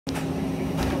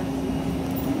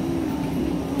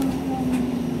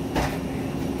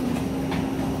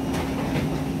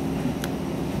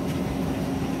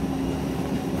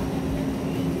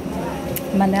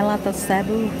Manila to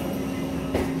Cebu.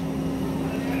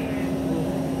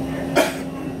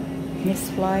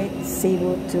 Next flight,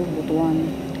 Cebu to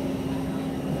Butuan.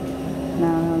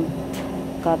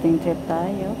 Nag-cutting trip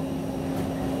tayo.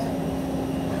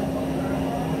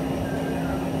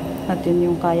 At yun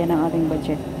yung kaya ng ating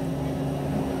budget.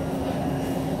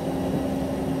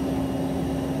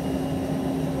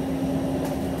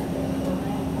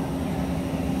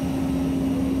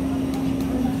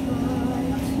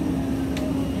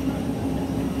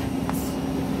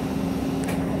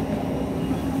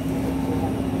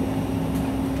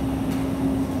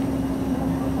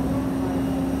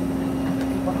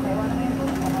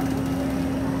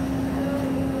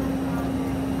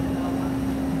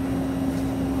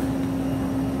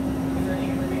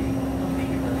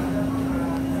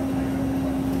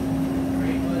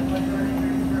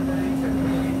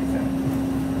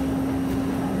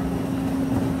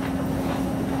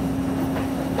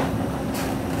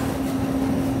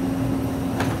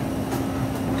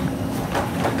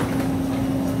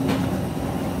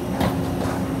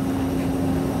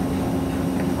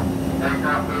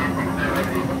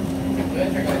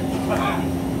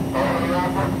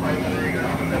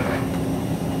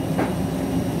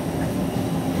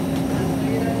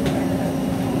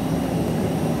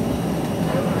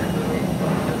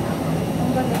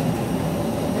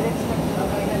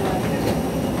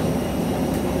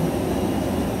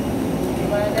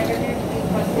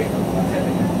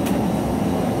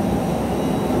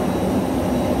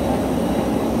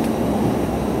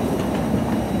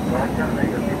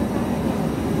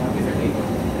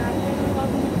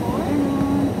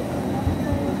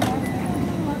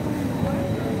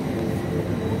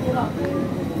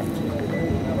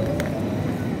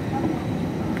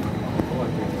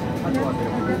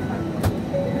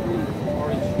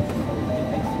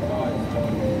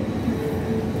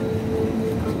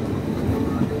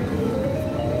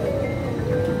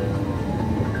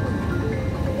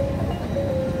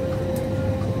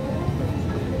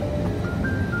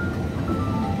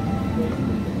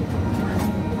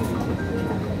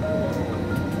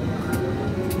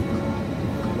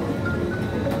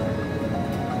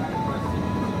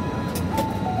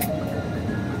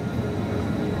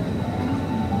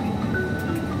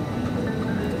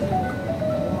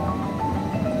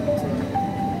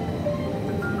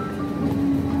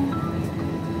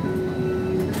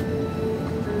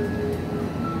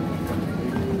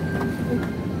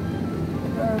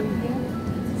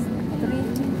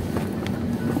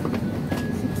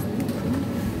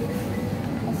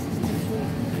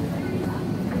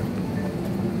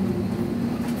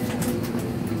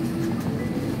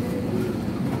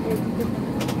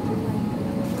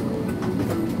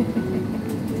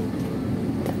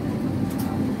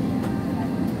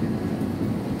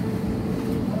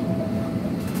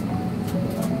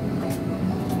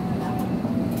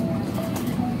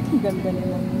 Ganda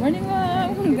nila. Morning, ma'am.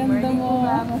 Ang ganda mo.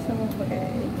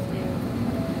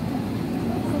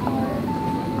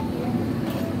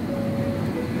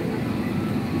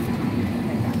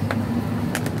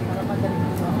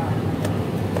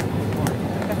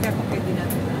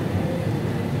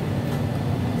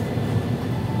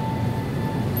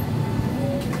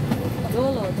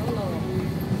 Dolo.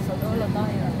 Sa dolo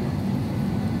tayo.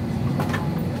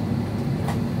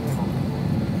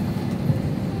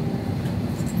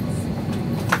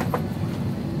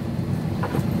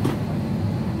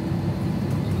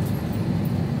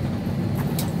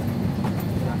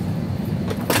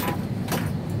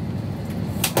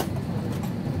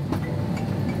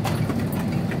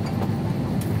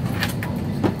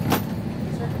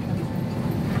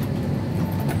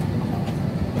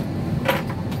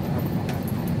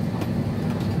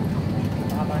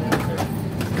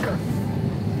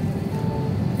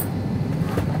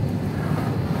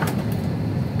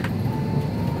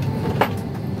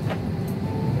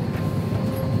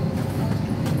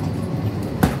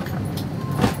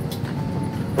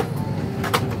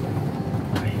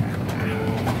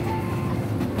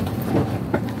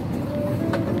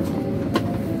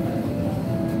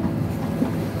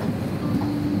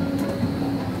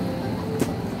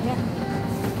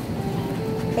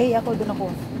 Eh, ako doon ako.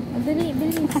 Dali,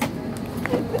 bilis.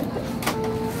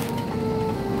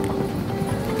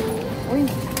 Uy,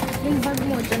 Yung bag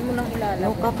mo, dyan mo lang ilalagay.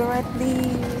 no copyright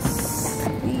please.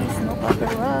 Please, no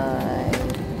copyright.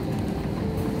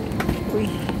 Uy.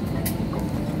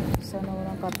 Sana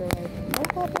walang copyright. No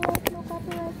copyright, no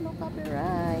copyright, no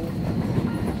copyright.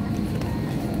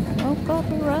 No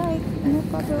copyright, no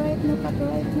copyright, no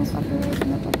copyright, no copyright,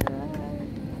 no copyright.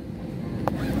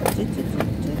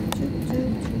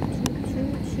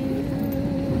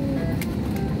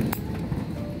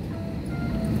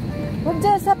 Huwag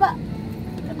dyan, sapa.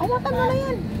 Hawakan mo na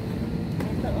yan.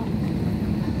 Ito, oh.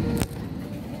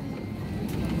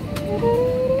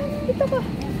 Dito ka.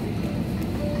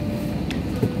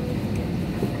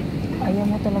 Ayaw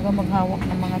mo talaga maghawak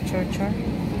ng mga churcher.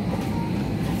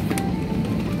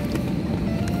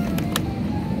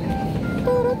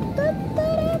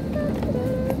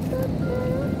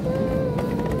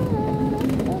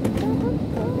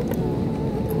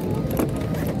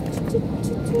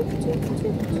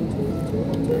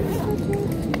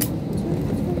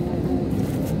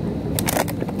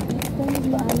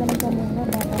 Paalam ka muna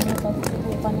bago mo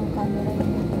pagsubukan ng camera.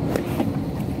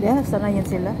 Yeah, sana yan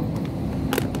sila.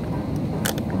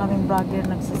 Maraming vlogger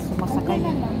nagsumasakay. Okay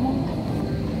lang mo.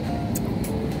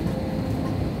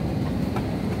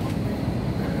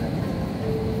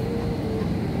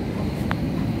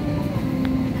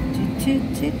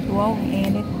 Chit. Wow, ang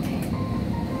init.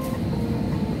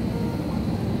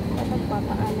 Kapag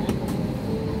papaalam ko.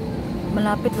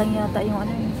 Malapit lang yata yung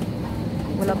ano eh.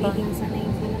 Wala pa. Biging sanay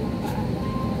sila ng paalam.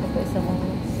 Wala pa isang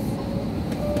oras.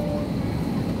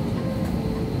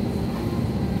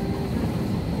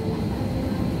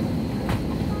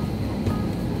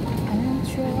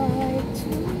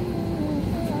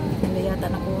 Hindi yata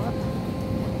nakuha.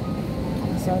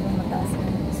 Masyadong mataas ang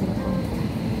cellphone.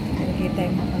 Nakikita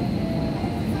yung mga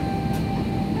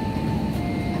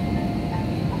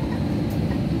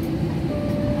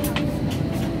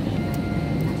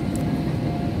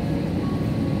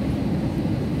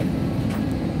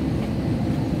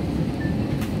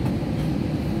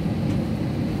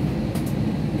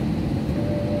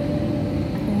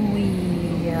uwi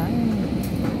yan.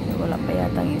 Wala pa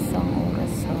yata isang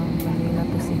oras sa Manila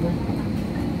to Cebu.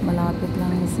 Malapit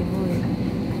lang yung Cebu eh.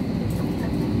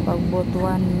 Pag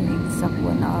Butuan, exact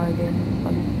 1 hour din.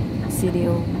 Pag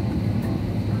CDO,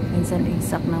 minsan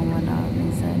exact ng 1 hour.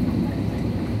 Minsan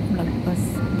lagpas.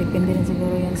 Depende rin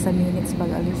siguro yan sa minutes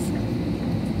pag alis.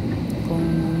 Kung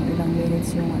ilang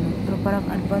minutes yung ano. Pero parang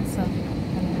advance sa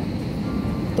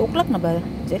 2 o'clock na ba,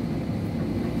 Jet?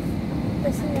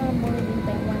 Kasi nga more din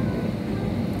Taiwan.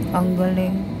 Ang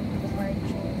galing.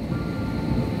 Departure.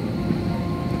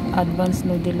 Advance,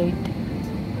 no delayed.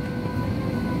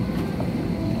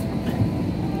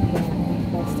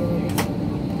 That's the way it is.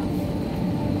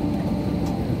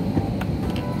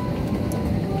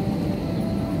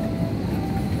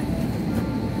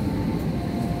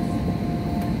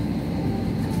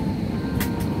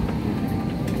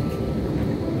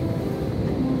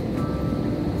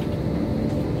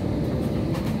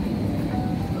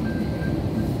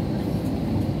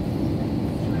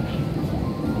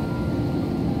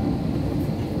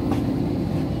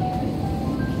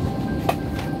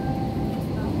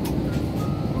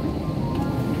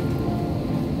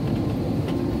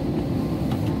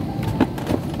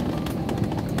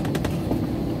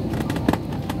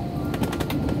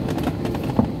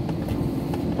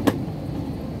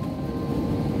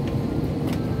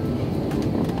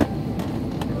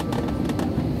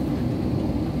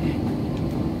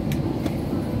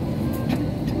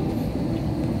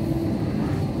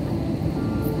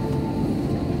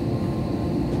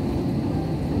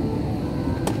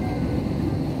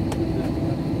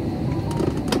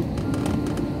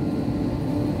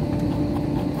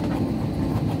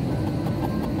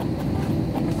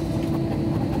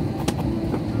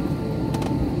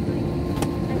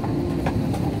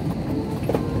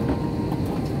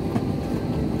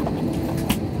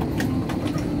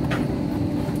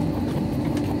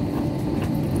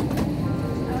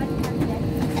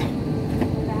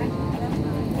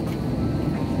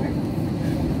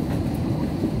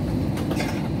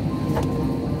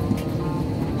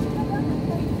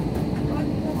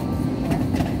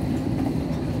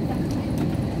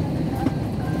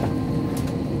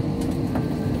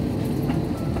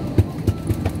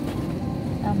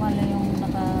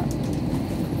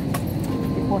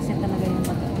 deposit talaga yung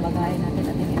bagahe natin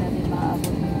at hindi natin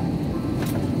maaabot yung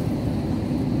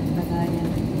bagayan.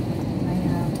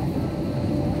 Nahirapan.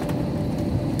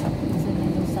 Kasi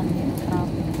nilusan yung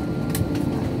traffic.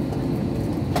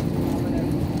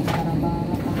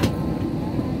 Bara-bara pa.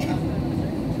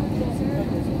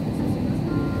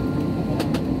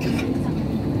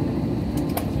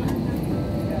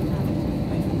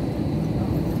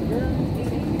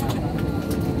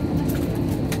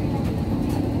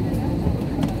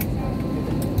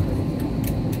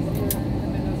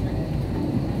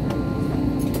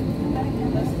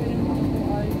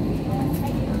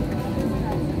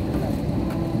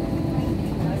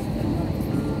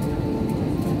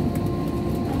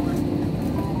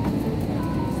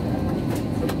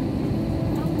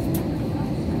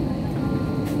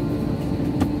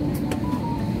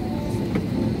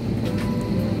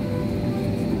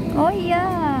 Oh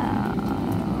yeah,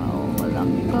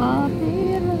 walang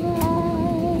copyright.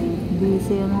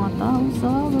 Busy ang mga tao sa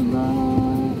baba.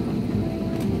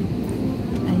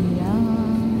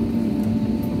 Ayan.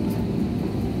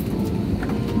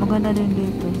 Maganda din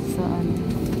dito sa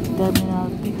Terminal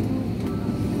P.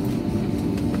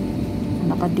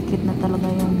 Nakadikit na talaga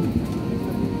yung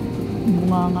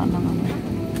bunganga ng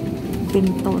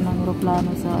pinto ng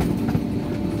aeroplano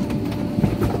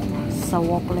sa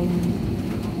walk lane.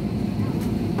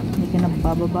 Hindi ka na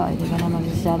bababa, hindi ka na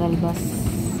mag-shuttle bus.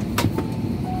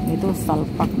 Ito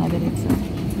salpak na diretso.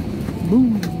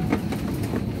 Boom,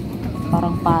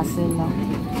 parang puzzle lang,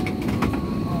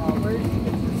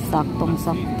 saktong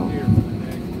sakto.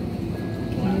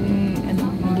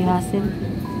 Hindi hassle.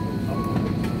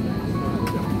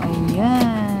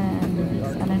 Ayan,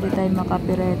 sana hindi tayo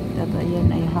makapiright. At ayan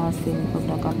ay hassle pag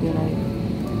na-copyright.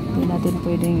 Hindi natin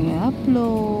pwedeng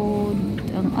i-upload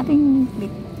ang ating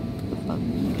clip pag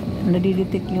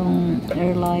nadidetect yung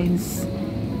airlines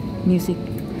music.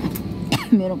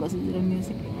 Meron kasi sila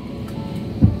music.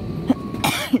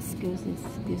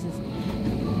 excuses.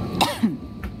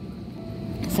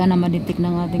 Sana madetect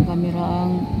ng ating camera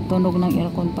ang tunog ng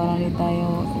aircon para hindi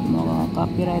tayo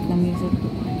copyright ng music.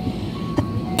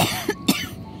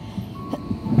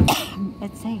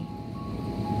 Let's say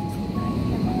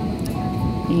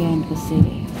ayan, kasi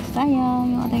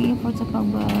sayang yung ating effort sa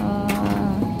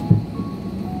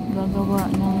gagawa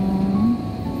ng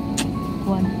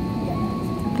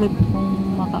clip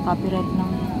kung makaka-copyright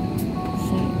lang,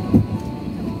 kasi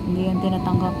hindi yan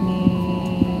tinatanggap ni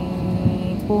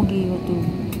Pogi YouTube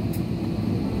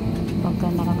pagka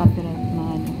nakaka-copyright na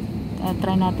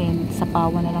try natin,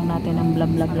 sapawan na lang natin ang bla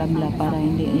bla bla bla para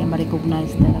hindi yan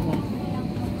ma-recognize talaga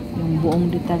yung buong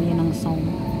detalye ng song.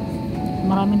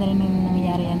 Marami na rin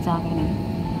nangyayari yan sa akin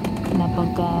na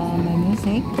pagka may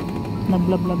music nag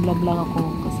bla bla bla bla ako,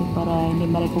 kasi para hindi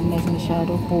ma-recognize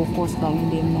masyado, focus lang,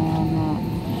 hindi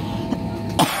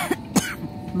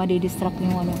madidistract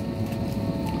yung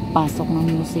pasok ng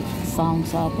music sound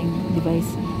sa ating device.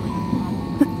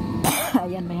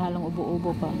 Ayan, may halong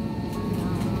ubo-ubo pa.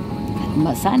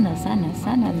 Sana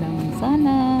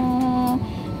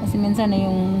kasi minsan na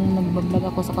yung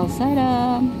nagbablog ako sa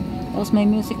kalsada, tapos may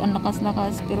music ang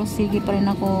lakas-lakas, pero sige pa rin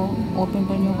ako, open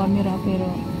pa rin yung camera, pero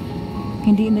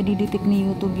hindi nadidetect ni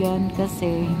YouTube yan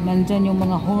kasi nandyan yung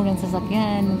mga horn ng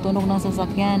sasakyan, yung tunog ng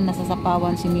sasakyan,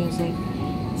 nasasapawan si music.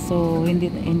 So hindi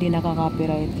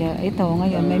nakaka-copyright. Kaya ito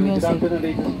ngayon may music,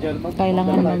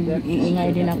 kailangan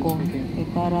mag-iingay din ako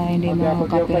para hindi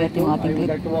ma-copyright yung ating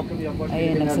clip.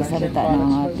 Ayun, nagsasalita na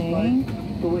ang ating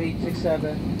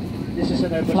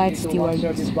flight steward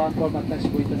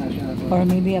or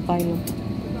maybe a pilot.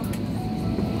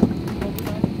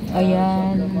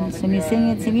 Ayan,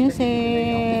 sumisingit si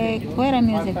music. Pwera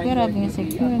music.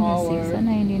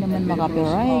 Sana hindi naman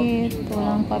makapiright.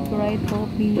 Walang copyright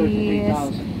copies.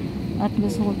 At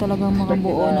gusto ko talagang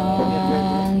makabuo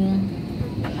ng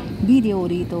video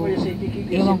dito.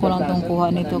 Iwan ko lang itong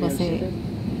kuha nito kasi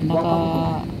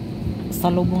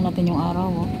salubong natin yung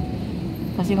araw.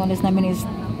 Kasi yung alis namin is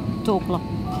 2 o'clock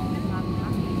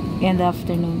in the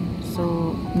afternoon.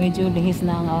 So, medyo lihis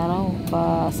na ang araw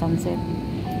pa sunset.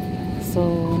 So,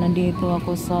 nandito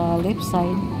ako sa left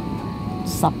side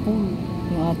sa pool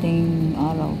yung ating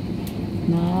araw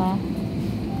na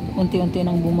unti-unti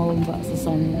nang bumababa sa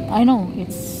sun. I know,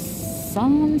 it's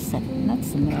sunset, not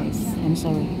sunrise. I'm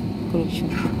sorry. Correction.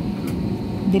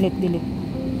 Delete.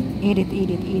 Edit.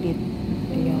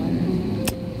 Ayan.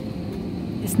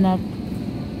 It's not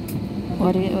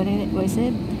what is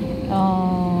it?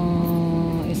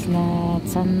 It's not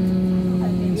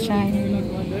sunshine.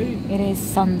 It is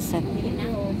sunset.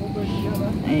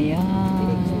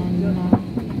 Ayan.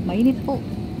 Mainit po.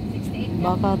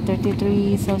 Baka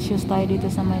 33 Celsius tayo dito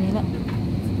sa Manila.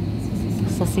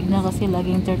 Sa Signa kasi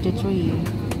laging 33.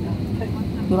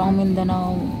 Pero ang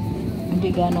Mindanao hindi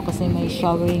gaano kasi may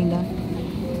showering na.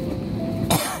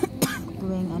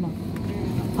 Tuwing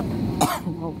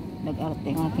wow, nag-arte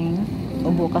ang ating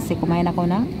ubo kasi kumain ako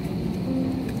ng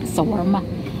shawarma.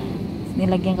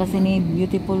 Nilagyan kasi ni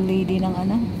beautiful lady ng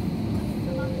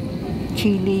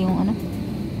chili yung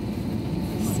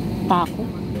taco.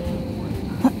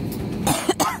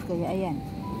 Kaya ayan,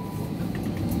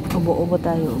 ubo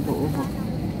tayo, ubo.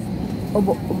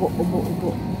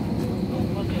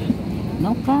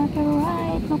 No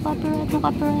copyright,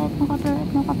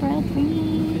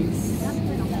 please.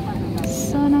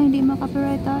 Sana hindi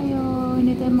makapiright tayo,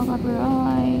 hindi tayo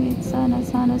makapiright. Sana.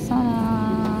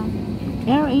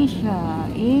 Air Asia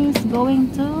is going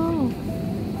to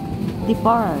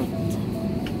depart.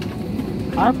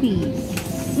 RPs.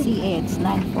 CH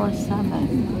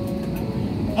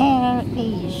 947 Air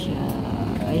Asia.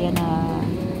 Ayan na,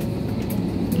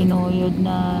 ginuyod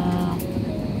na.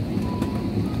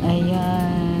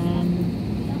 Ayan,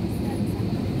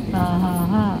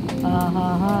 ahaha,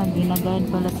 ginagayad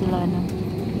pala sila, ano,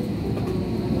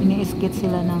 ini-skit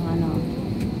sila ng ano,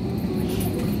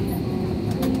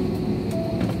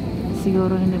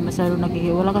 siguro hindi masyado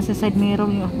nakikita, wala kasi side mirror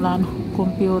yung plano,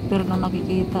 computer na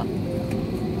nakikita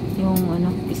yung ano,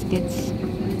 sketch.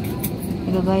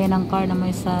 Nagagaya ng car na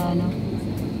may sa ano,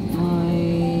 may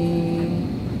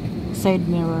side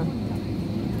mirror,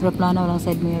 pero plano walang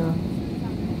side mirror.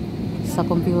 Sa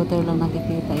computer lang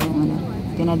nakikita yung ano,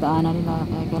 tinadaanan nila,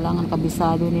 kaya kailangan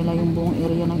kabisado nila yung buong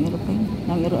area ng airplane,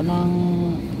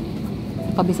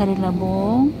 kabisado nila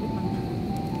buong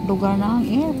lugar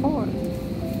ng airport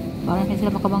para hindi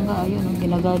sila makabangga. Ayun,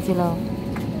 ginagad sila,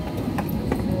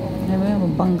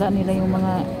 mabangga nila yung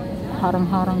mga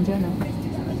harang-harang dyan.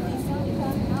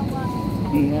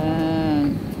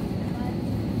 Ayan,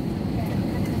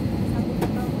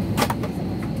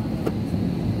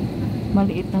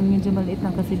 maliit lang, medyo maliit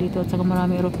lang kasi dito at saka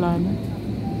marami aeroplano,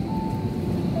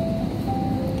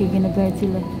 kaya ginagayad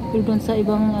sila. Pero doon sa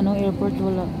ibang ano, airport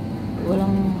walang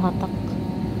hatak,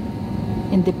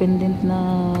 independent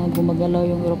na gumagalaw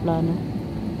yung aeroplano.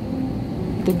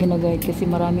 Ito ginagayad kasi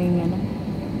maraming ano,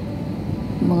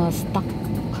 mga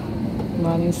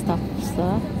maraming stock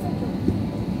sa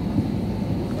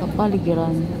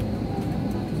kapaligiran.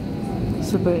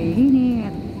 Super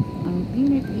init, ang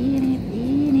init.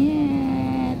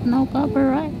 No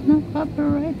copyright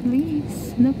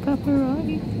please, no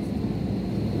copyright.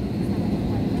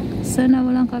 Sana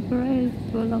walang copyright,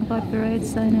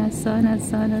 sana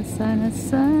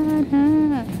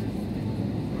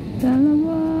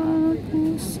dalawang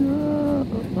puso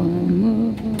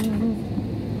mo,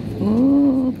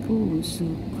 oh puso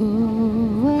ko,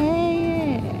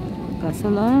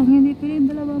 kaso lang hindi piling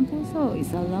dalawang puso,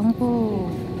 isa lang po.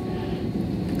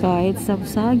 Kahit sa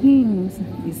saging,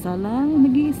 nag-iisa lang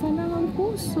ang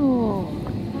puso.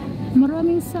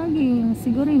 Maraming saging.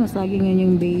 Siguro yung saging yun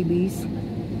yung babies.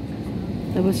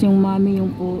 Tapos yung mami,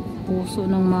 yung puso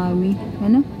ng mami.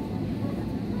 Ano?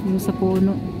 Yung sa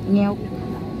puno. Nyawk.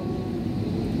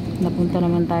 Napunta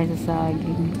naman tayo sa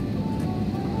saging.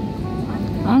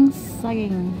 Ang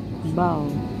saging bow.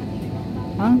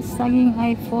 Ang saging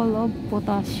ay full of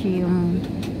potassium.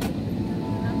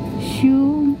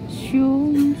 Shum.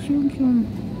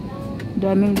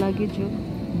 Daming luggage, oh.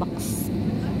 Box.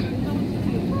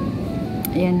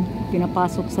 Ayan,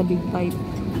 pinapasok sa big pipe.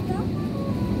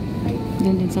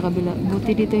 Doon din sa kabila.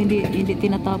 Buti dito hindi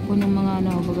tinatapon yung mga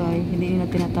ano, bagay. Hindi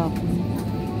nila tinatapon.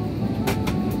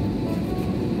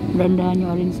 Brandahan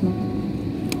yung arrangement.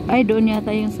 Ay, doon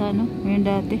yata yung sa ano, yung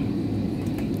dati.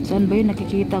 Saan ba yun?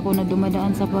 Nakikita ko na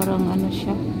dumadaan sa parang ano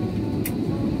siya,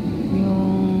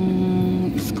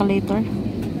 yung escalator.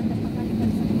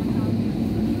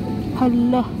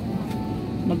 Hala,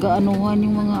 nag-aanuhan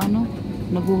yung mga ano,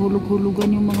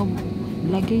 naguhulog-hulugan yung mga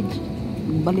luggage,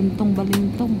 balintong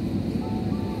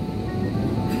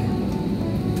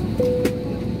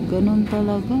ganon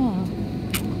talaga.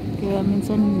 Kaya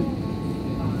minsan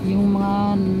yung mga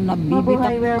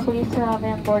nabibitak,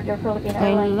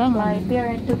 kailangan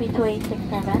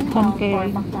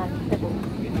hand-carry.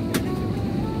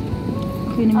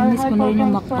 Pinimiss ko na rin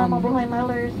yung maktan.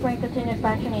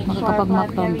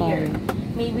 Makakapag-maktan tayo.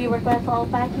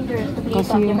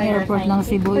 Kasi yung airport ng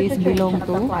Cebu is belong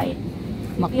to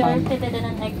Mactan. If you are seated in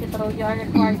an exit row, you are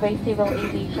required by civil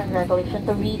aviation regulation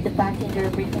to read the passenger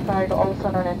briefing card,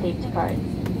 also known as safety card.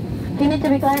 If you need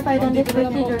to be clarified on these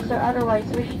procedures or otherwise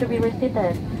wish to be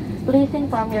reseated, please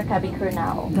inform your cabin crew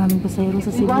now. Daming pasahero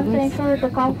sa Cebu, guys. We want to ensure the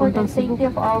comfort and safety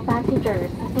of all passengers,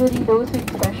 including those with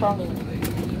special needs.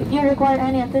 If you require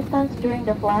any assistance during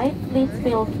the flight, please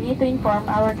feel free to inform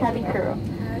our cabin crew.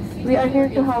 We are here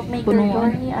to help make your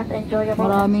journey as enjoyable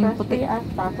and stress-free as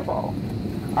possible.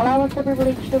 Allow us the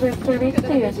privilege to give service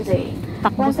to you today.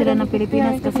 Takbo sila ng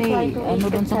Pilipinas kasi ano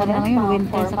doon sa kanila ngayon,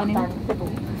 winter sa kanila.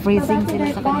 Freezing sila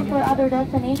sa kanila.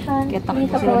 Kaya takbo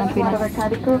sila ng Pinas.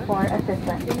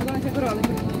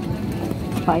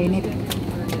 Painit.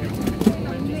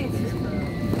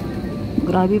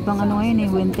 Grabe pang ano ngayon eh,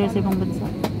 winter sa ibang bansa.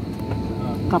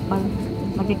 Kapal.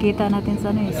 Makikita natin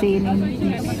sa ano eh, CNN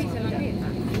News.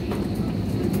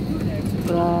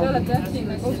 Grabe.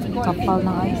 Kapal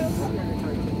ng ice.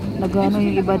 Nagano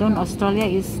yung iba doon, Australia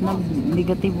is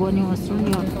nag-negative 1 yung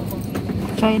Australia.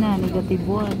 China, negative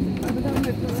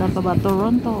 1. Saan pa ba?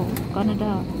 Toronto,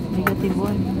 Canada, negative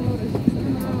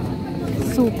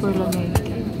 1. Super lamig.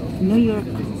 New York,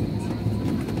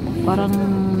 Parang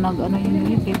nag-ano yung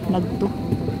unit, nag-2.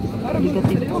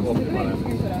 Negative.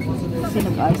 Kasi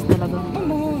nag-ice talaga.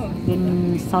 Then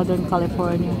Southern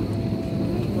California.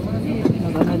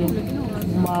 Nag-ano din.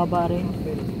 Bumaba rin.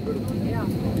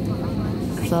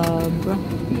 Sobra.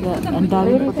 Ang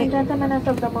daming Ladies puti. and gentlemen, as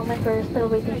of the moment, we're still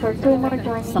waiting for 2 more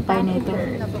joining Sakay na ito.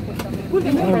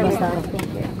 passengers. Airbus na.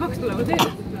 Thank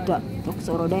you. Toks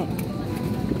Orode.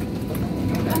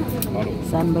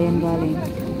 Saan ba yan galing?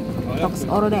 Toks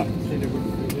Orode.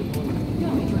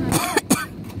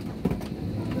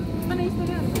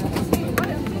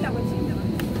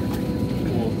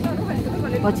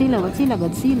 Godzilla, Godzilla,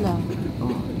 Godzilla.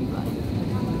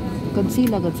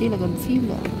 Godzilla, Godzilla,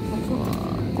 Godzilla.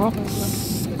 Crocs,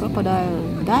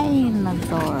 crocodile,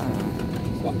 dinosaur.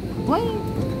 Wait.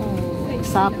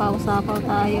 Sapaw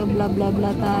tayo, bla bla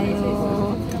bla tayo.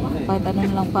 Kahit ano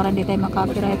lang para hindi tayo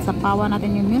makapiright sa pawa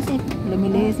natin yung music.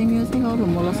 Lumilihis yung music,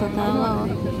 lumulos sa tawa.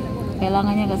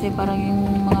 Kailangan niya kasi parang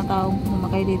yung mga taong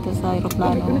sumakay dito sa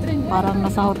aeroplano, parang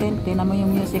nasa hotel. Tingnan mo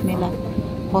yung music nila.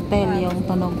 Hotel yung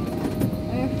tunog.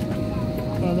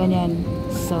 Kaya ganyan.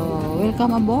 So,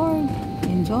 welcome aboard.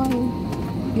 Enjoy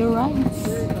your rides.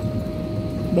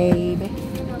 Baby.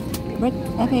 Break.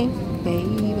 Okay.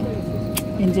 Baby.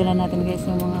 Enjoy lang natin guys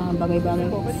yung mga bagay-bagay.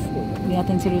 Hindi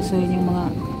natin seryosohin yung mga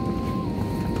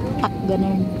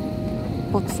ganun.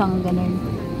 Putsang ganun.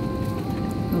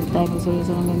 Huwag tayo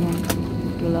seryoso ng ganyan.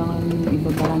 Kailangan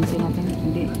ibabalansin natin.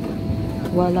 Hindi.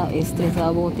 Wala. Stress sa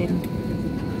abutin.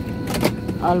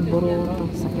 Alboroto.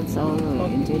 Sakit sa ulo.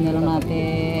 Enjoy na lang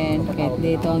natin. Kahit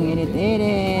dito ang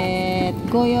init-init.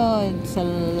 Goyod sa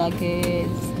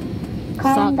luggage.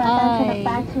 Kind attention Sakay. of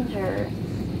passenger.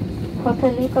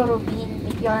 Joselito Rubin,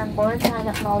 if you are on board, can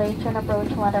acknowledge and approach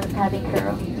Madam Cabin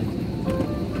Crew.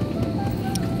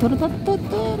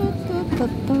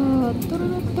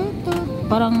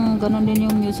 Parang ganun din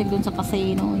yung music dun sa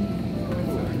casino.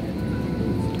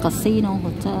 Casino,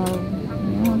 hotel.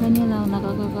 Yung ganyan lang,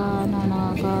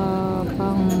 nakakapang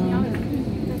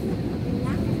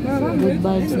good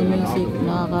vibes na music,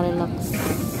 nakaka-relax.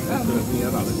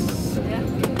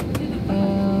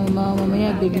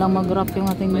 Mamaya biglang mag-rap yung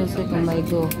ating music. Oh my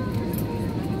god.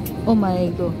 Oh my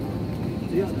god.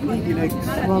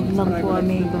 Wag lang po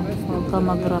amigo. Wag ka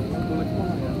mag-rap.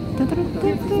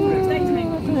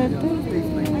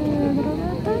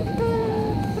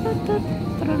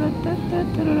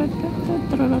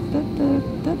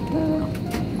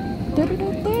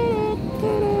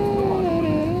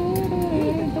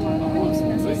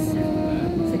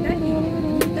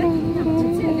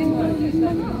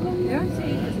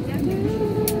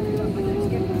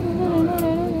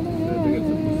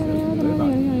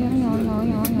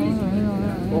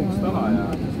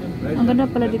 Ang ganda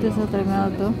pala dito sa terminal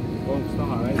to.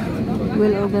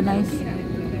 Well organized.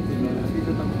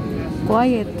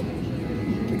 Quiet.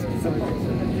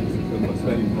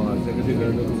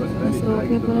 Mas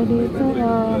okay pala dito.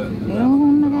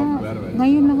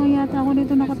 Ngayon na yata ako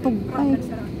dito nakatugpay.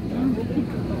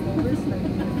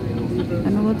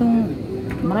 Ano ba itong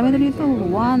marami na dito? 1,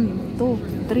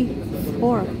 2, 3,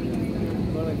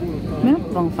 4. Meron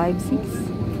bang 5,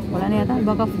 6? Wala na yata.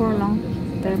 Baka 4 lang.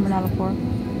 Terminal 4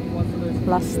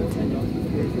 plus.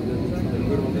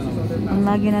 Ang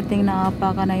lagi nating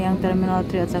naapakan na yung Terminal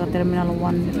 3 at saka Terminal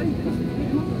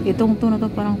 1. Itong 2 na to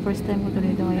parang first time ko to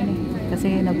dito ngayon eh.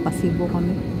 Kasi nagpasibo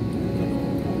kami.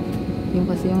 Yung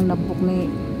kasi yung nabook ni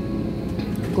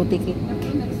Kutikik.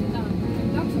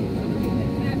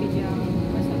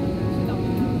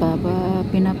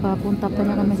 Pinapapunta pa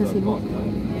niya kami sa Cebu.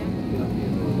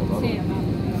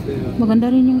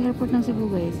 Maganda rin yung airport ng Cebu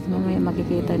guys. Mamaya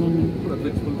makikita ninyo.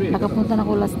 Nakapunta na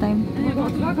ko last time.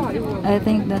 I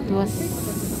think that was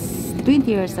 20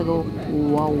 years ago.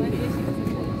 Wow.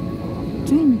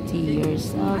 20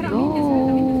 years ago.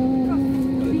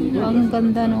 Ang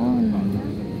ganda noon.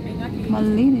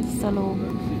 Malinis sa loob.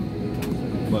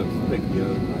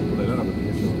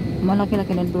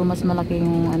 Malaki-laki din pero mas malaki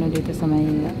yung ano dito sa may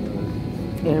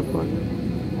airport.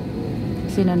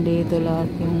 Kasi nandito lahat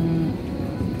yung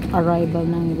arrival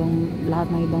ng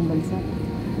lahat ng ibang bansa.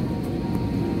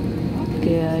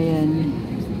 Kaya ayan.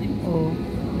 Oh.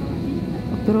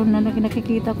 Pero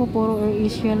nakikita ko puro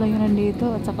AirAsia lang yung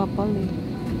nandito at saka PAL eh.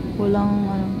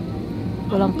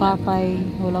 Walang Cathay,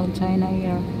 walang China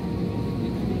Air.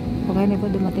 Okay na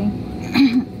po dumating.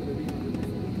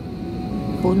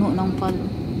 Puno ng PAL.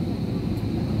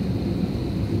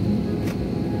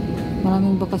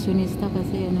 Maraming bakasyonista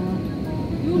kasi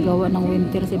gawa ng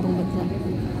winter sa ibang bansa.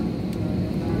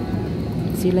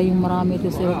 Sila yung marami ito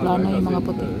sa aeroplano, yung mga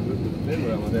puti. Oh,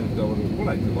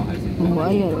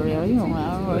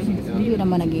 hindi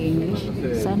naman nag-i-English.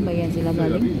 Saan ba yan sila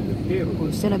galing?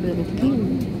 Oh, sila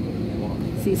Yukil.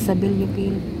 Si Isabel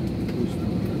Yukil.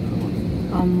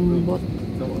 Bot.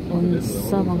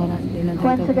 Unsa mga nila.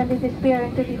 Once again, this is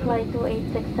PRN to flight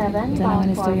 2867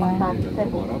 bound for Masayang,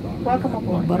 Cebu. Welcome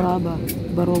aboard. Baraba.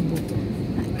 Barobo.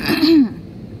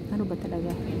 Ano ba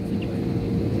talaga?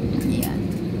 Yan.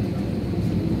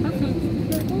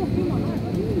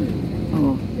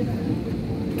 Oh.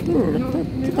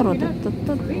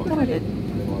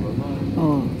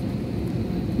 Oh.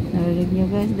 Narinig nyo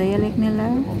guys, dialect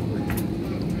nila.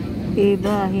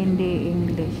 Iba, hindi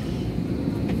English.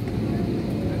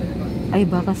 Ay,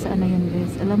 baka saan na yun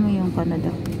guys. Alam mo yung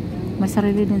Canada. May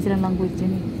sarili din silang language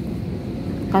yun eh.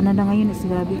 Canada ngayon is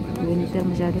grabe. Winter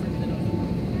masyado.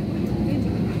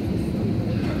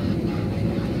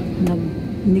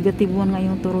 Nag-negative 1 nga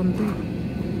yung Toronto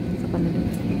sa Canada.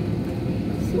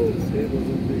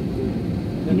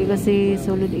 Hindi kasi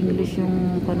solid English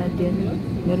yung Canadian.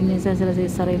 Meron minsan sila sa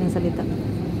sariling salita.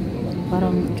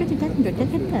 Parang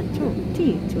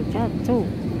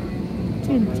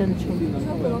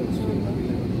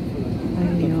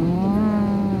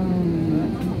ayun.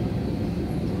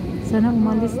 Sana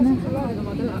umalis na.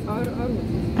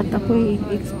 At ako'y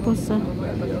expose sa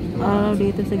araw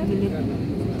dito sa gilid.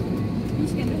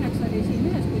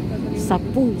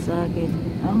 Sapo sa akin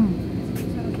ang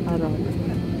araw.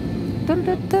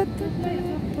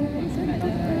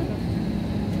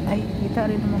 Ay, kita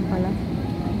rin naman pala.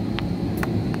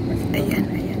 Ayan.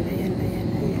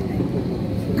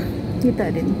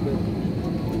 Kita din.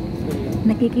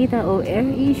 Nakikita. Oh, Air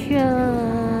Asia.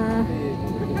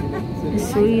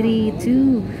 Sweetie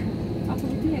to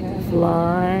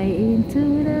fly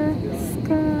into the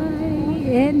sky.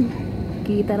 And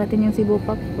kita natin yung Cebu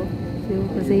Pac ko. Cebu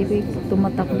Pacific.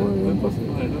 Tumatakbo. Yun po.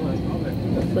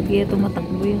 Ba't kaya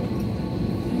tumatakbo yun?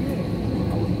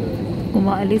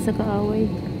 Umaalis sa kaaway.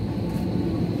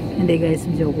 Hindi guys,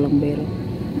 joke lang pero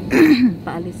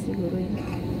paalis siguro yun.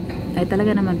 Ay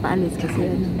talaga naman paalis kasi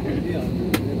ano,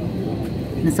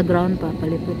 nasa ground pa,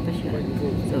 palipot pa siya.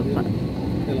 So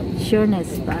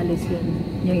sureness, paalis yun.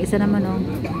 Yung isa naman oh,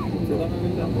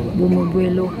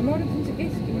 bumubuelo.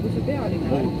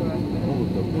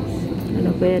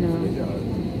 Ano pa yan oh,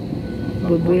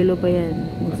 bubuelo pa yan.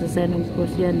 Magsasanong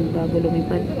course yan bago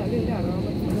lumipad.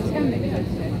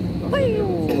 Ayo.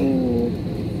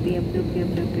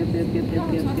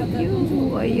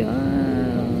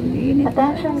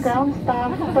 Attention ground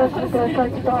staff, first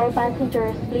request to all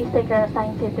passengers, please take your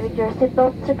assigned seat with your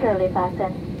seatbelt securely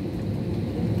fastened.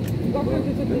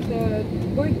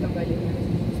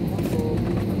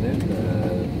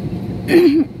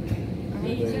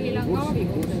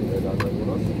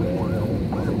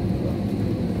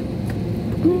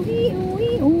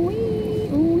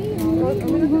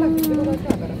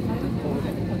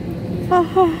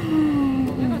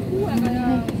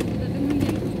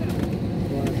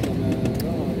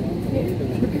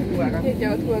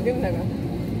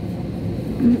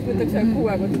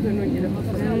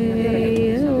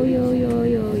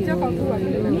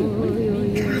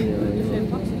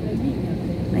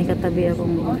 May katabi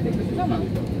akong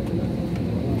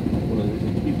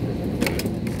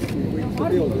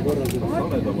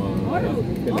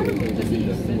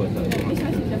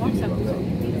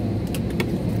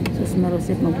sus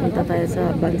marusit, magpunta tayo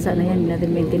sa bansa na yan, hindi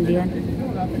natin maintindihan.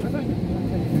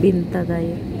 Binta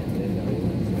tayo.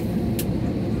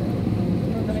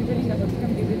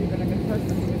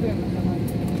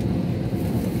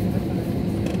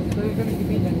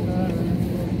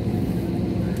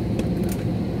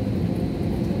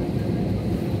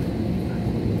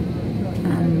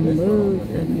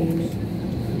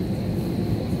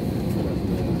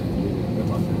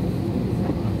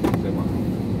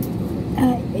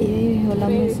 Wala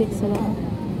music sa lahat.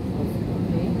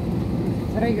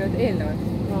 Räägivad eelnevalt?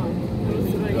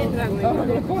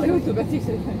 Kooli jutuga siis.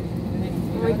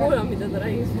 Ma ei kuula, mida ta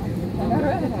räägis.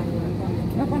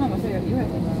 Panama see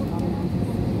juhetada.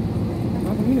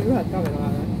 Aga minu juhet ka veel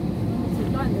vaja.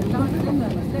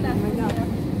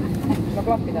 Ma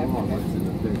klappi tahaks.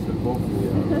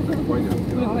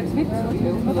 Oleks vits.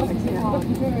 Ma tahaks sinna.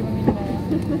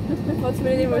 Vaats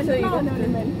meil niimoodi sõi kohta.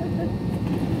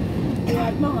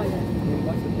 Jääd maha jääd.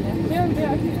 See on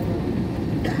peagi.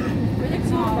 Ma ei eks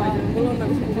maha, mul on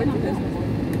nagu siin kotides.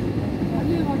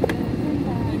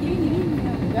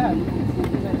 Jääd.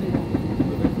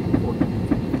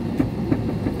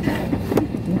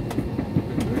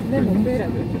 Need on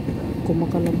peered.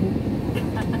 Kumakalabu.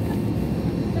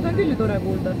 Seda on küll ju tore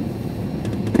kuulda.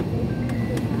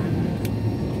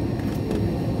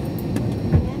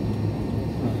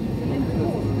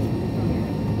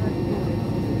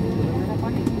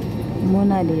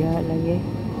 na dia lagi.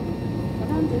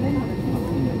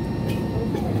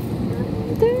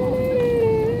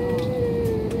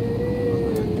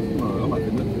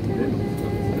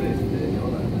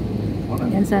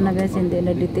 Yan sana guys, hindi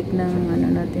na-detect ng ano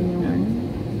natin yung ano,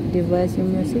 device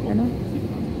yung music, ano.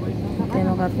 Hindi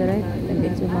tayo copyright.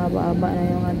 Medyo mahaba-haba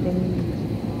na yung ating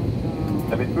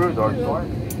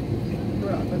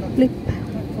clip.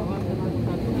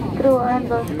 Crew and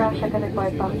those staff siya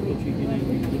ka-report public.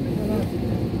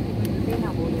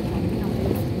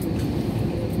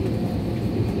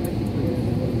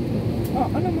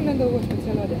 Ano mo lang daw sa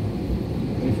salada?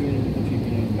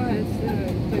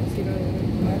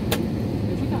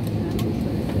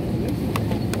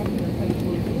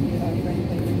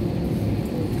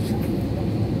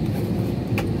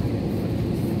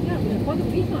 Quando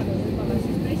vihmad on võib-olla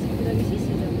siis pressi kuidagi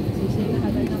sisse tõmbab, siis ei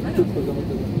lähe ta enam ära.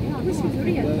 Kussis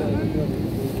üritab.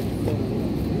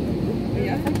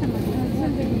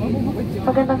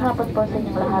 Magandang hapon po sa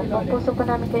inyong lahat. Ang puso po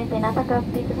namin kayong tinatanggap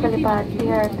dito sa Lahat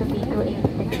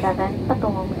PR2B2867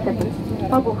 patungong Cebu.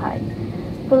 Mabuhay!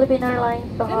 Philippine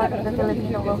Airlines, the heart of the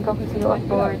Filipino, welcomes you on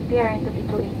board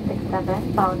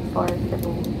PR2B2867 bound for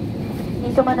Cebu.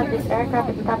 In command of this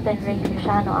aircraft is Captain Ray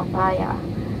Luciano Ampaya,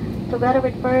 together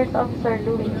with First Officer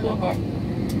Louis Kenneth.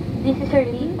 This is your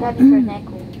lead cabin crew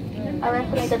Neku. Our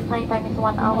estimated flight time is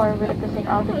 1 hour with a cruising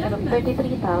altitude of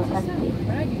 33,000 feet.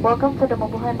 Welcome to the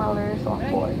Mabuhay Malers on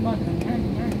board.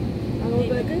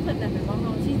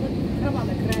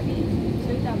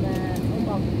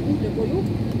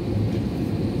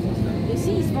 Ja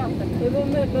siis vaatame.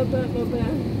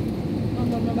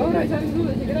 Laura, sa on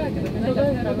sulle isegi rääkida.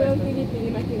 Ma pean Filippini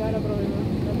Mäkiga ära proovima.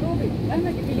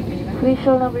 Lähmegi Filippini Mäkiga. We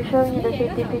shall now be showing you the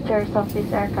safety features of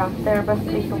this aircraft, the Airbus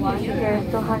 321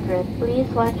 CRS-200. Please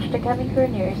watch the cabin crew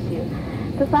nearest you.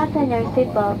 To fasten your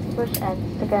seatbelts, push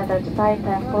ends together to tighten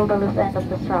and pull the loose end of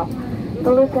the strap.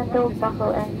 The loosen tilt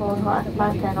buckle and pull to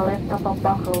unfasten or lift up a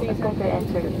buckle until your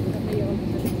ends release.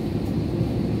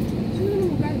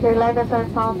 Your luggage are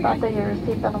found under your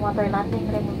seat on water landing.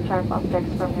 Remove sharp objects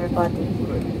from your body.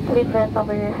 Slip vest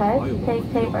over your head. Take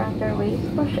tape around your waist.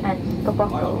 Push ends to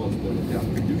buckle.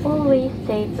 Pull waist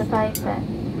tape to tighten.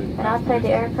 And outside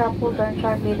the aircraft, pull down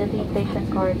sharply the deflation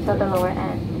cord to the lower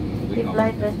end. Keep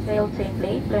light vest rail to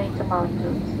inflate, blowing to mount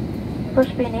tubes. Push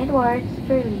pin inwards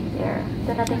to release air.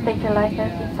 Do not inflate your light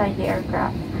vest inside the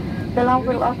aircraft. The lamp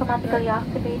will automatically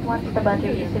activate once the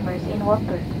battery is immersed in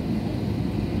water.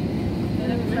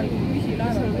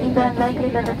 In the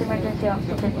unlikelihood that emergency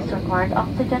oxygen is required,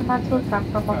 oxygen masks will drop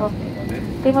from above you.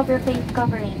 Trim up your face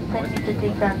covering, send me to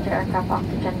take down your aircraft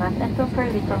oxygen mask and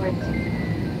properly towards you.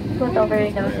 Put over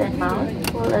your nose and mouth,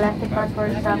 pull elastic band for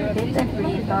stomach fit and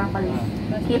breathe normally.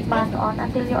 Keep mask on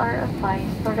until you are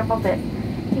advised to remove it.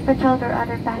 If a child or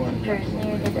other passengers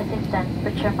need assistance,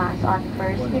 put your mask on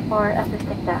first before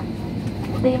assisting them.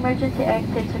 The emergency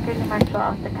exits securely marked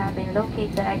throughout the cabin.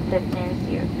 Locate the exit nearest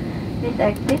you. These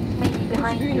exits may be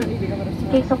behind you.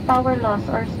 In case of power loss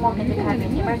or smoke in the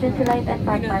cabin, emergency light and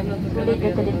path markings will lead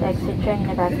you to this exit during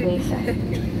evacuation.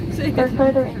 For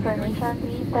further information,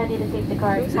 please study the safety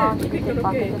card found in the seat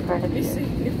pocket in front of you.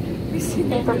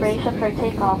 In preparation for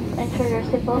takeoff, ensure your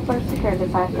seatbelts are securely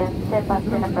fastened, seatbelts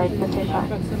in a right position.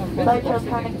 Large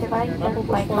electronic device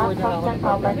like laptops and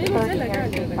tablets stored in your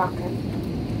seat pocket.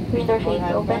 Window shades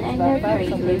open and your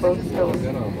tray labels closed.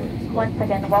 Once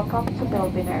again, welcome to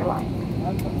Philippine Airlines.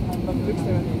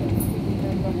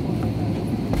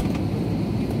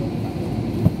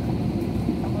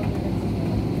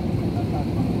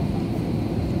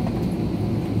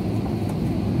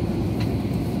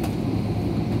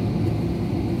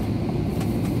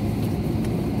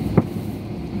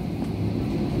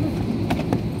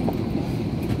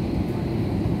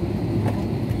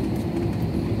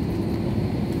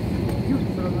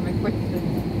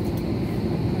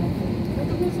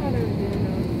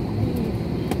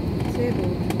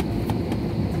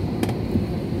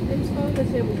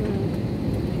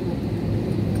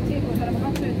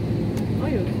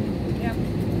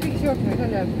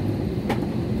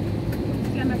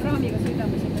 Lähme praamiga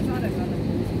sõidame sinna saare peale.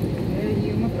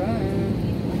 Ei, ma praegu.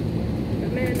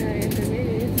 Me näeme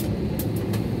mees.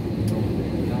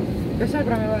 Kas seal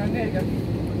praegu on energia?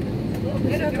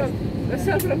 Kas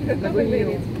seal praegu on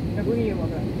meelid? Nagu Hiiumaa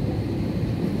praegu.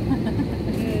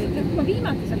 Kui ma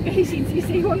viimati seal käisin, siis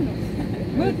ei olnud.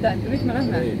 Mõtlen, mis me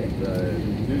lähme?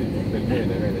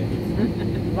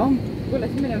 Kuule,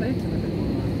 siis meil ei ole üldse mõtlen.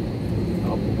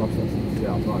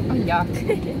 Ah, jaa.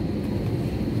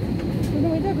 Ma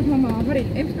ei tea, kus ma oma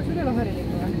harilik... Ei, mis ka sul ei ole harilik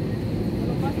või?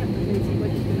 Ma pasjandus neid siin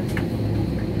kodist üles.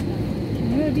 Siin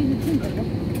ei ole piisnud kindel, jah.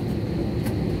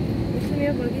 Mis sul ei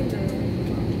ole kindel?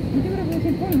 Mitä verran voi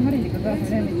sen 3 harilikko taas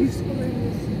on ennen just? Se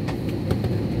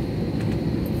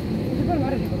 3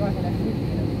 harilikko taas on ennen just.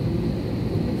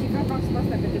 Siinä on 2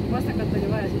 vastakkatta jo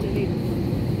vaja sinne liittää.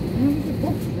 No, se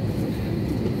kohta.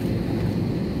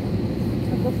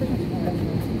 Se on kohta sen suhteen.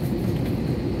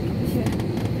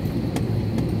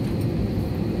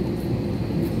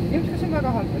 Ilmselt kas on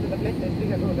väga halb, et tablette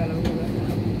tühja kõhu peale või kõhu peale?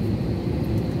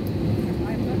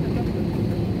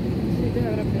 See ei teha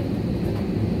ära peale.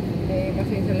 Ei, ma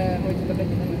sõin selle hoidse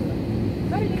tableti täna.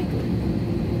 Päri!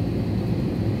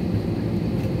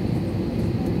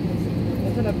 Ja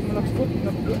selle mul oleks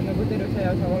nagu terve see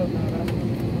osa valutama pärast.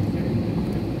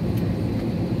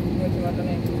 Mõtlesin vaata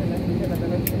neid selle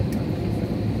peale üldse.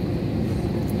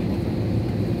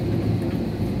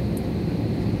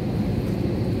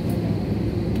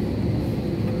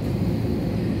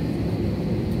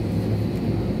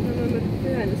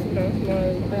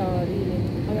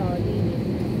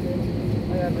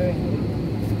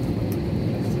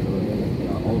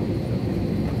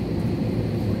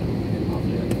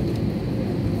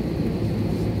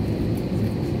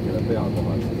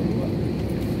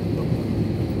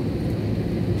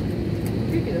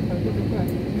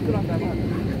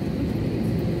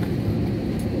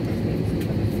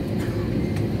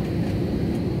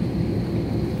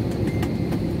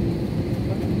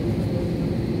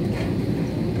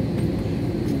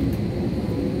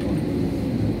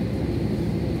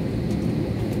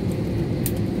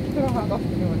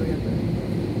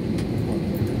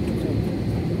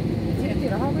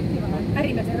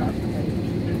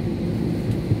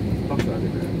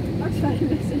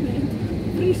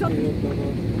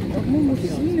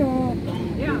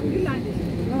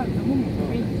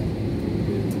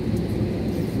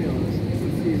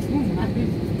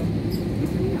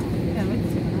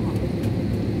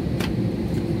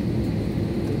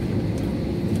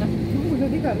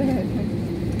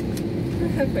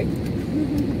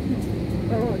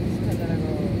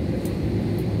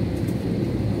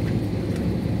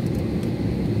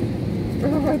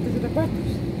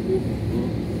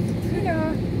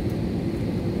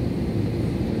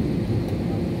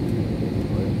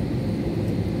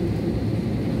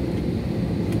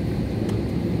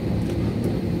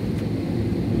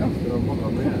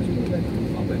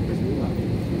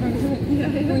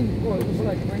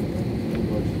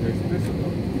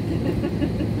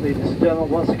 Ladies and gentlemen,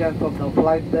 once again from the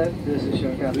flight deck, this is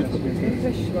your captain speaking.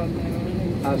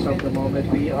 As of the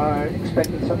moment, we are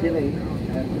expecting some delay,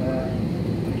 and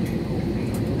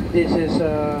this is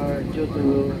due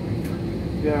to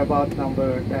we are about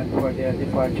number 10 for the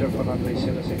departure for runway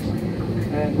 06,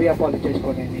 and we apologize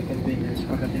for any inconvenience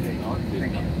for the delay.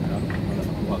 Thank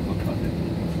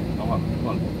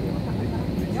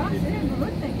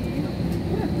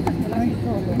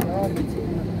you.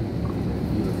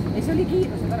 Ei se oli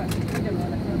kiitos pärast, muidu ma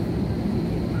oleks olnud.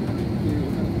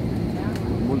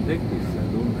 Mul tekkis see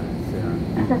tunne, et see on...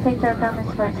 As the sector comes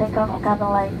for takeoff, cabin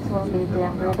lights will be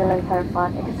dim, regulars are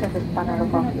on, it is service panel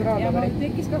above. Ja mul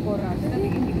tekkis ka korra, seda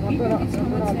tegi mingi viipendid, siis ma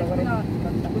mõtlesin,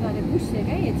 et kuna need bussi ei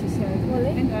käi, et siis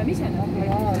lendajame ise nagu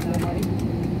aga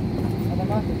ma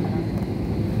vaatasin.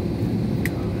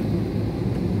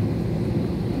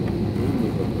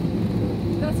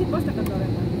 Tahtsid vastakat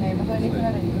olema? Ei, ma sain ikka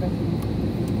närinud üles.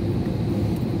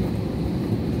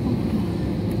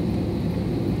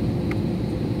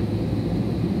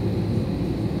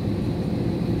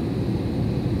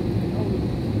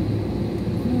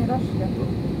 Nii raske.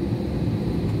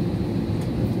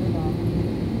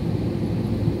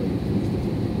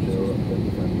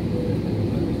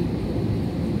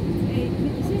 Ei,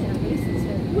 mitte see, aga lihtsalt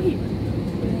see juhib.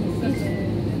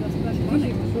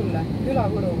 Küsimus sulle.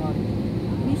 Küla-Võrumaal.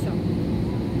 Mis on?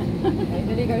 Ei,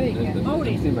 see liiga lühike.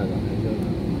 Mauri. 1,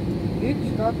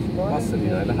 2, 3,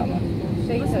 Vasseliina ei lähe või?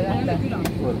 7 tähte.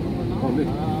 On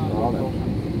nüüd? Alev.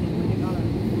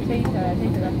 7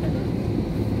 tähte.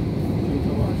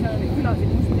 Seal oli külasid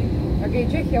musti. Okei,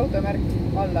 Tšehhi automärk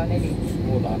alla 4.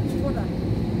 Skoda. Skoda.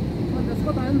 Oota,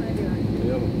 Skoda on 4 või?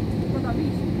 Ei ole. Skoda 5.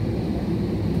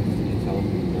 Seal on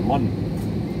Mann.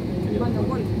 Mann on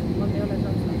 3, Mann ei ole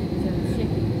Saksa, see on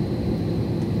Tšehhi.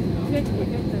 Tšehhi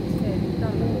käitab see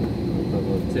talle.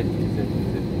 Tšehhi.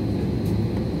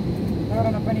 Aga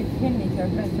nad panid Hennis ja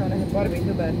Krenssoon ühe Barbi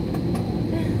sõber.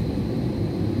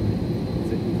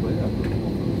 Tšehhi, ma ei tea.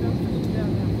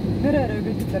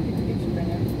 Mererööbid ütleb ikka tiksub, on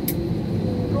ju?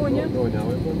 Roonia? Roonia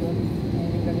võib-olla. Ei,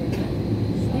 ikka tiksub.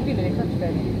 Stibil oli 2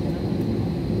 päevi.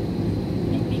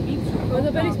 Pipi. On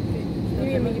see päris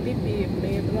nimi on mingi Pipi,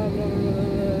 mingi blablabla.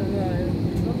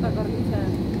 Lotta Karlise,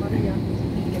 Maria.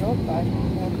 Mingi Lotta,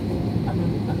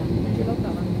 Mingi Lotta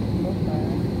või? Lotta,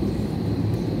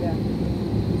 jah.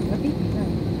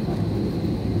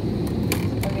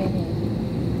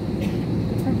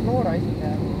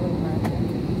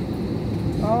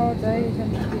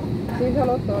 see ei saa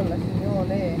loto olla, see on joo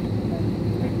lee.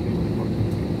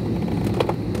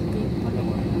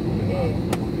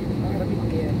 Aga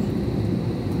pikki E.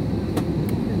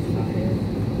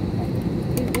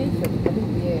 Lihtsalt seda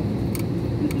pikki E.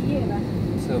 Pikki E või?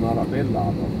 See on Arabella,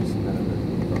 aga mis mere peal?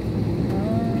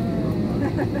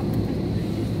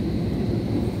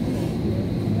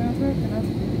 Ja, sõrken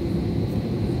hästi.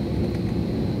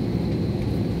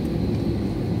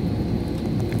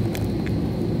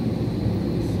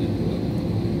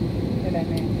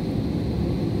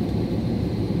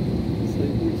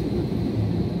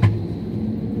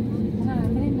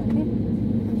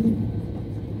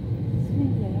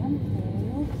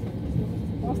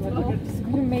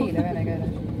 Meile vene keele.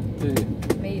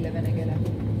 Meile vene keele.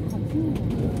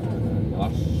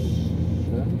 Nas.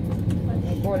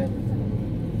 Kolm.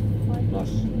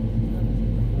 Nas.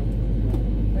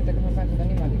 Ma ei tea, kas ma pean seda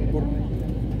niimoodi kirjutama.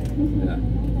 Jah.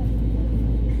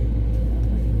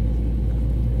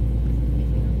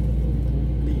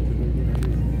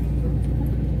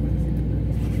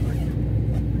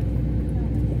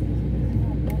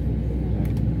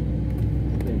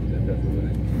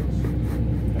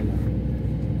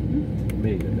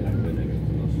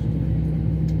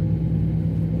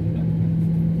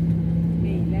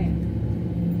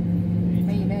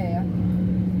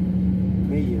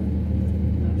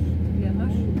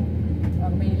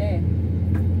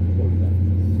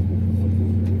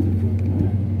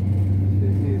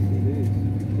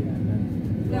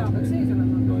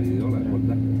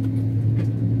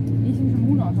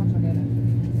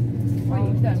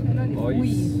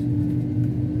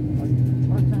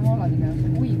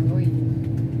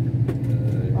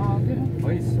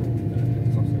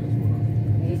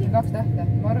 Kaks tähte.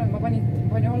 Ma arvan, ma panin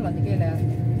hollandi keele ja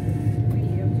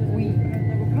ui.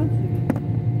 Nagu prantsuse.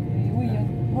 Ui on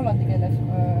hollandi keeles.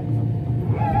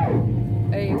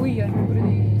 Ei, ui on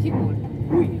kuradi sipul.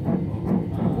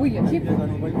 Ui on sipul.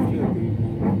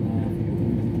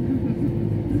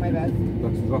 Ma ei pääs.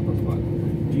 Läksid rahvast vahel.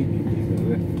 GPP-ga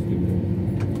vehtustümine.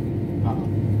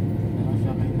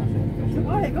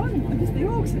 Aega on, mis te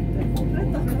jooksete?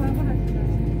 Rätas on vaja vahetada.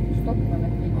 Stoppman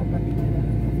ehk liikub läbi.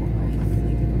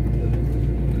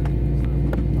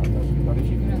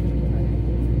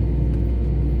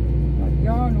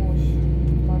 Jaanus,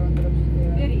 ma arvan, tuleb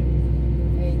siit Veri.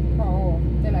 Ei, K.O.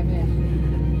 Telemees.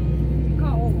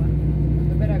 K.O. või?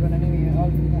 Ta perekonna nimi on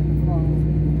algselt K.O.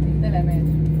 Telemees.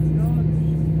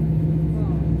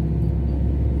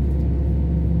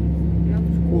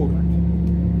 Jaanus Kuur või?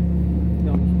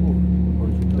 Jaanus Kuur. On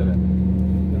sul telemees?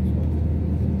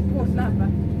 Koos läheb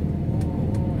või?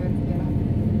 Erki läheb.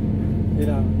 Ei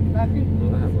lähe. Läheb küll. No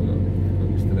läheb, aga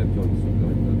mis televisioonis sul ka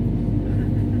võtta?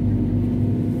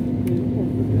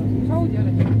 Saudi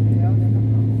oled ju.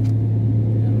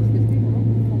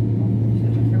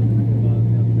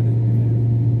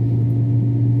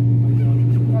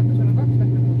 Vaata, sul on kaks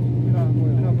tähte.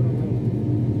 Külapõru.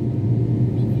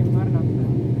 Mingi marnata.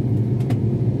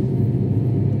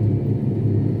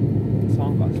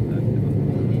 Sangast näeb juba.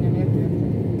 Teine on Erki.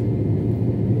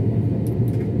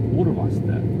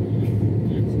 Urvaste.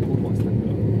 Urvaste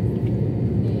küla.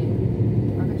 Nii.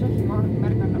 Aga Tšehhi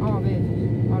märk on A, B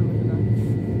siis algusega.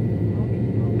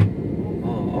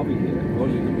 Abi,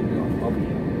 oli mingi abi.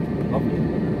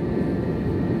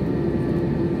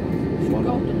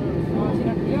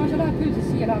 Ja see läheb küll, siis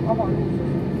siia läheb avaluus.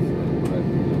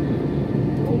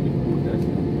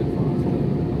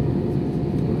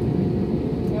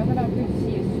 Ja see läheb küll, siis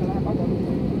siia, siis see läheb avaluus.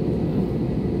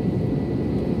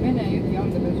 Vene Jõhvi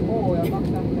algades O ja kaks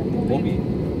tähte. Obi.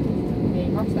 Ei,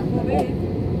 kaks tähte. OB.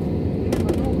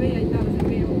 OB jäi taha, see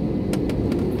BO.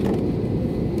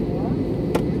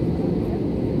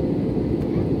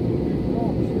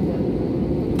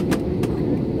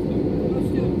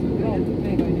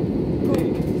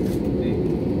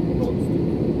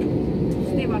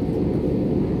 Stevan.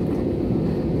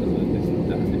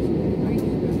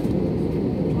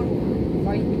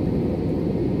 Vaid.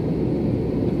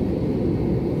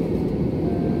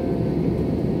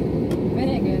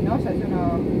 Venekeelne asesõna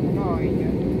on A, on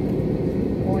ju.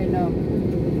 ONA.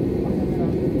 Asesõna.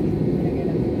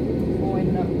 Venekeelne.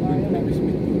 ONA. Ei ole.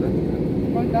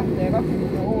 Kolm tähte ja kaks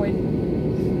ON.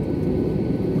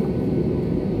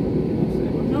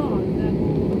 No, nagu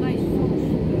naissoost.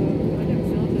 Ma ei tea, kas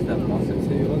see on asesõna.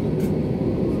 See ei ole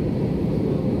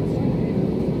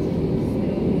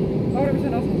Laura, mis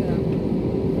on asesõna?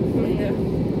 Ma ei tea.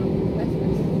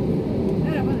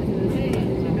 Ära pane seda, see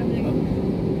peab midagi.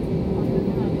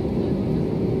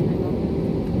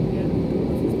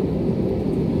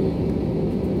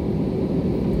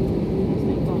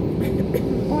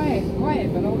 Kae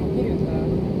peal laulu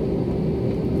kirjutada.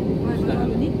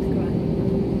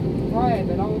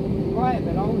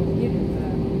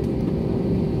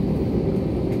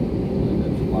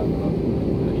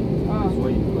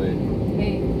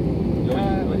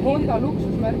 Honda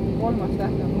luksusmärk, 3.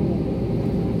 täht on muu.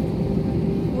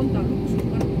 Honda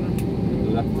luksusmärk või?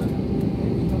 Lähme.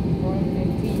 1, 2, 3,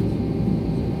 4, 5.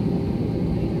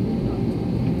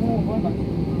 Muu 3.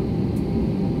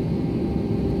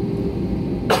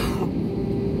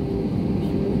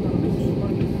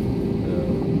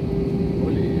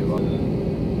 Oli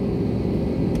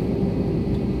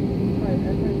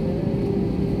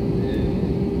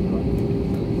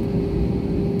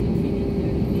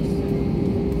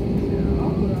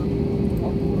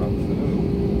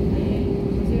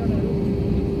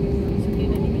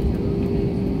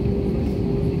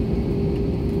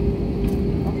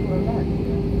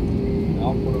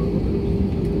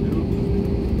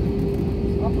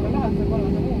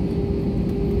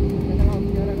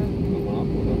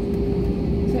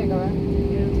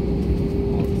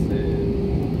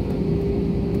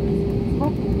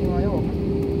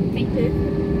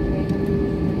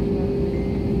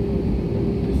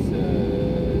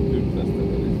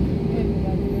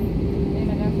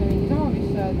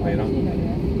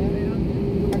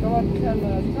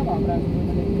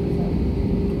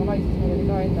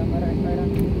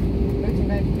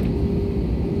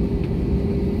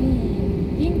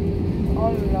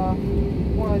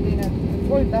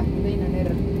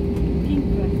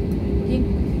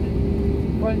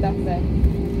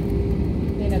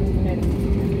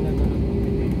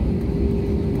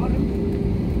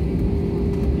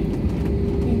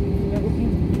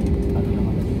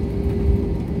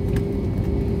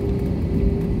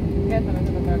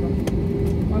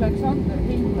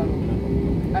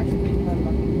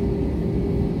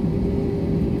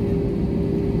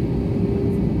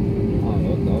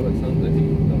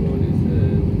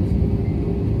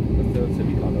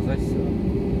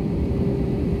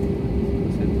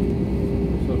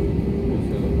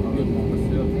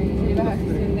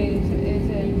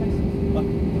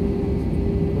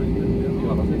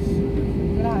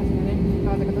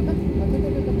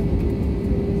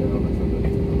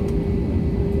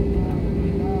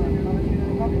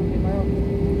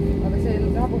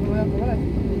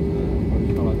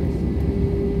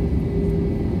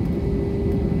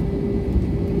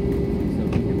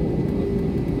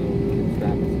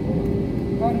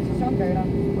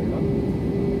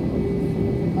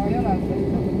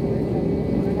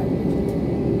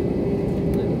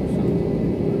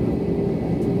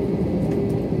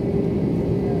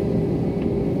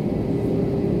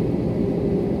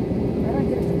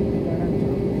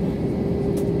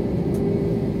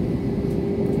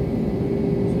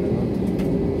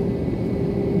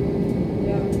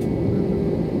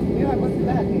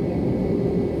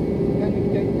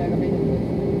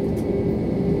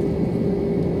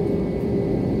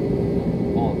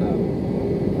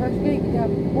keegi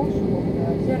teab Kossu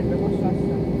kohta, Serbia Kossu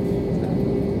asja.